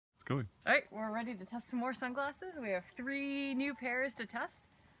going. All right, we're ready to test some more sunglasses. We have 3 new pairs to test.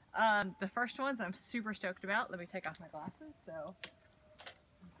 The first ones I'm super stoked about. Let me take off my glasses so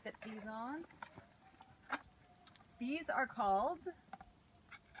fit these on. These are called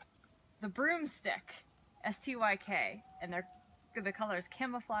the Broomstick, S-T-Y-K, and the color is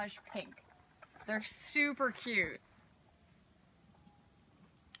camouflage pink. They're super cute.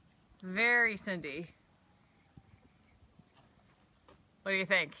 Very Cindy. What do you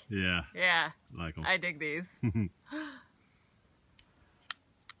think? Yeah. Yeah. Like them. I dig these.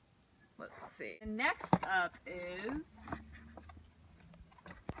 Let's see. Next up is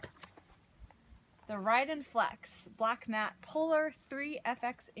the Ride and Flex Black Matte Polar 3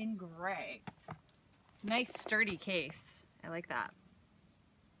 FX in gray. Nice sturdy case. I like that.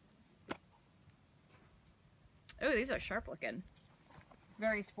 Oh, these are sharp looking.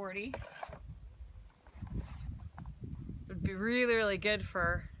 Very sporty. Would be really, really good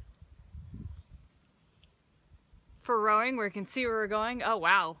for rowing where you can see where we're going. Oh,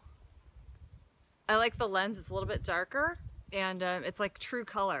 wow. I like the lens. It's a little bit darker and it's like true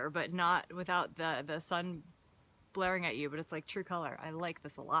color, but not without the sun blaring at you, but it's like true color. I like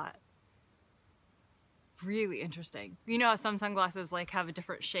this a lot. Really interesting. You know how some sunglasses like have a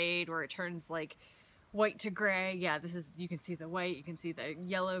different shade where it turns like white to gray? Yeah, this is, you can see the white, you can see the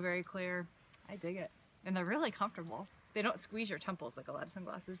yellow very clear. I dig it. And they're really comfortable. They don't squeeze your temples like a lot of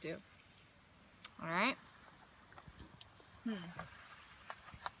sunglasses do. All right.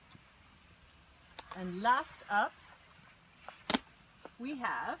 And last up, we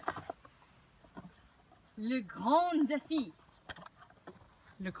have Le Grand Défi.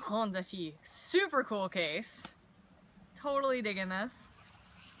 Le Grand Défi. Super cool case. Totally digging this.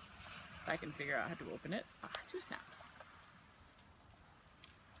 If I can figure out how to open it. Ah, 2 snaps.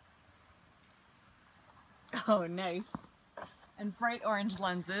 Oh, nice. And bright orange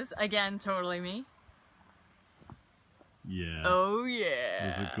lenses. Again, totally me. Yeah. Oh,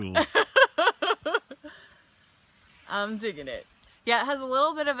 yeah. Those are cool. I'm digging it. Yeah, it has a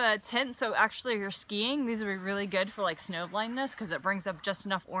little bit of a tint, so actually if you're skiing, these would be really good for like snow blindness because it brings up just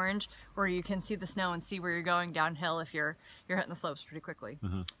enough orange where you can see the snow and see where you're going downhill if you're hitting the slopes pretty quickly.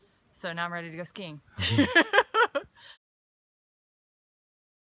 So now I'm ready to go skiing.